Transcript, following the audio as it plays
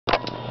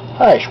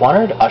Hi,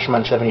 Schwannard,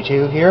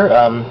 Ashman72 here.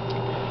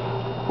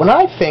 When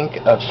I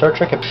think of Star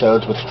Trek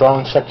episodes with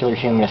strong secular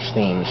humanist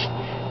themes,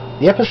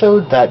 the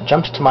episode that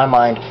jumps to my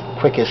mind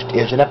quickest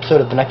is an episode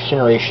of The Next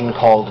Generation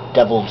called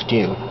Devil's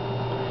Due.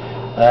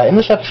 In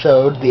this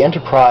episode, the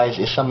Enterprise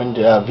is summoned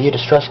via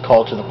distress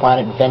call to the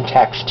planet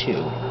Ventax 2.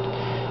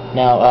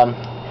 Now,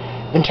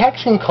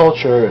 Ventaxian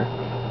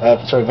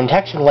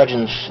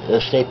legends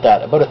state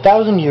that about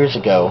 1,000 years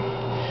ago,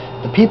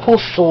 the people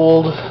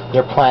sold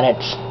their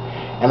planet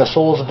and the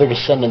souls of their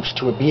descendants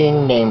to a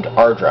being named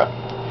Ardra.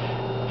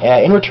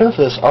 In return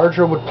for this,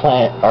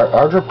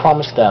 Ardra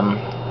promised them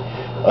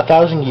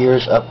 1,000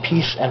 years of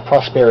peace and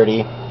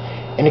prosperity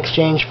in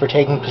exchange for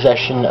taking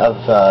possession of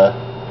the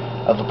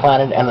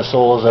planet and the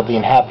souls of the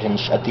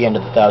inhabitants at the end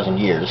of the 1,000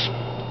 years.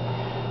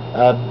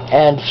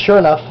 And sure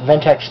enough,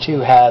 Ventax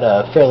 2 had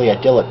a fairly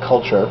idyllic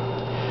culture,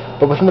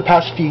 but within the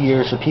past few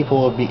years, the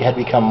people had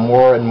become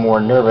more and more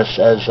nervous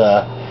as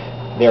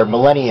their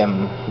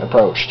millennium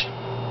approached.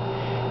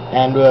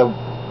 And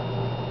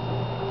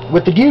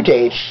with the due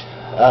date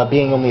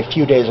being only a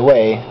few days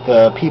away,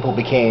 the people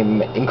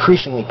became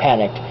increasingly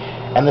panicked,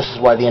 and this is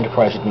why the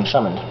Enterprise had been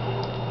summoned.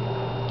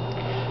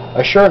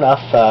 Sure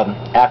enough,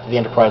 after the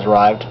Enterprise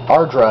arrived,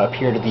 Ardra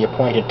appeared at the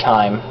appointed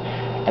time,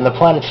 and the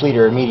planet's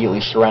leader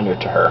immediately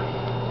surrendered to her.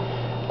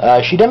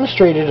 She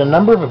demonstrated a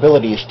number of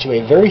abilities to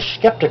a very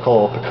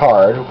skeptical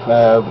Picard,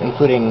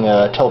 including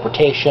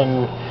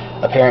teleportation,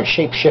 apparent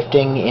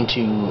shape-shifting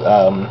into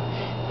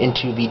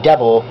the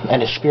devil,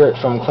 and a spirit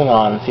from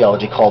Klingon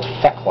theology called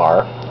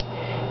Feklar,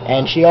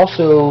 and she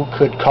also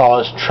could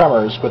cause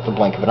tremors with the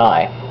blink of an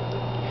eye.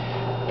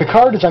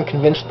 Picard is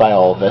unconvinced by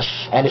all of this,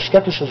 and his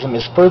skepticism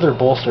is further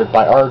bolstered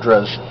by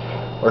Ardra's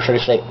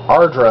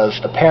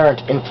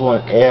apparent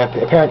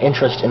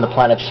interest in the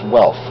planet's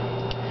wealth.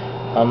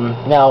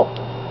 Now,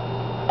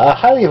 a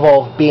highly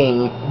evolved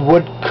being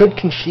could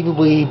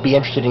conceivably be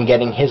interested in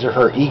getting his or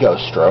her ego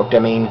stroked. I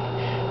mean,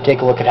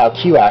 take a look at how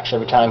Q acts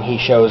every time he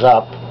shows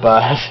up,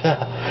 but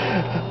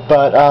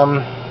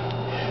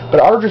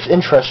Ardra's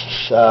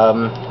interests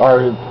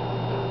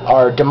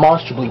are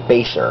demonstrably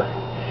baser,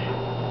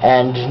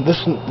 and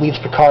this leads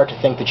Picard to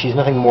think that she's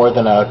nothing more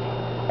than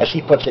as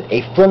he puts it,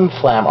 a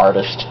flim-flam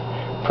artist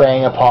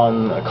preying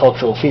upon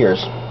cultural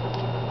fears.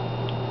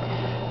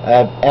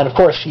 And of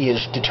course he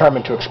is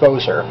determined to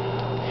expose her.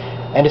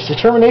 And his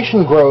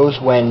determination grows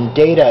when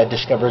Data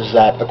discovers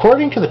that,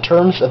 according to the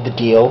terms of the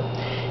deal,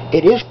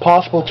 it is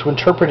possible to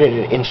interpret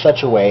it in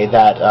such a way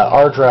that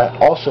Ardra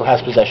also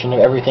has possession of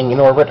everything in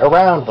orbit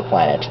around the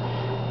planet,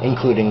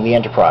 including the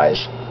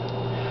Enterprise.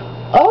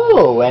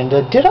 Oh, and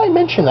did I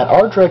mention that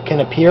Ardra can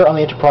appear on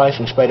the Enterprise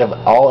in spite of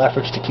all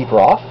efforts to keep her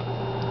off?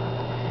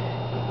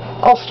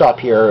 I'll stop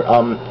here.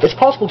 It's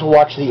possible to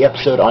watch the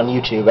episode on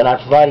YouTube, and I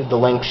provided the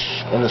links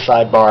in the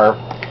sidebar.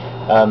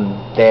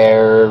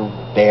 There.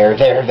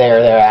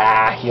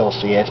 You'll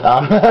see it.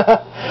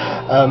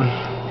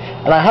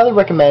 And I highly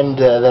recommend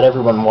that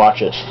everyone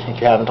watch it, if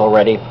you haven't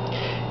already.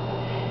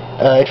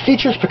 It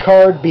features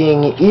Picard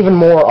being even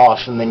more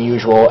awesome than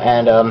usual,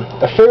 and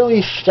a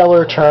fairly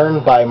stellar turn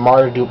by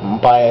Marta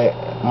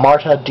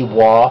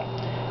Dubois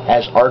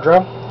as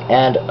Ardra,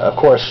 and, of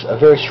course, a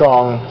very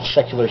strong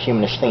secular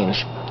humanist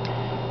themes.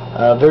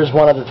 There's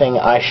one other thing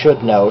I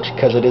should note,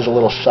 because it is a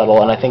little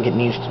subtle, and I think it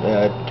needs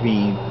to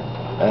be...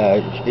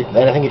 and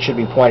I think it should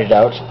be pointed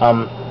out.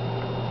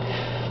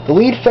 The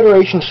lead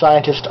Federation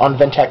scientist on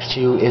Ventax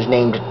 2 is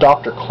named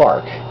Dr.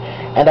 Clark,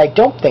 and I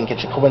don't think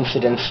it's a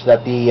coincidence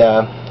that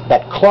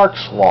that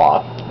Clark's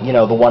Law, you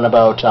know, the one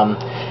about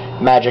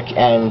magic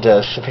and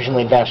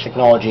sufficiently advanced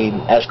technology,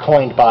 as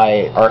coined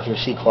by Arthur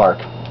C.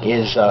 Clarke,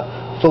 is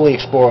fully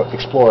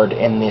explored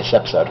in this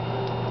episode.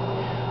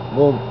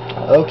 Well,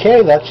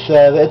 okay, that's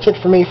it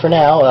for me for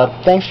now.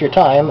 Thanks for your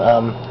time.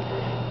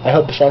 I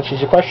hope this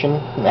answers your question.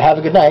 Have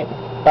a good night.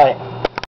 Bye.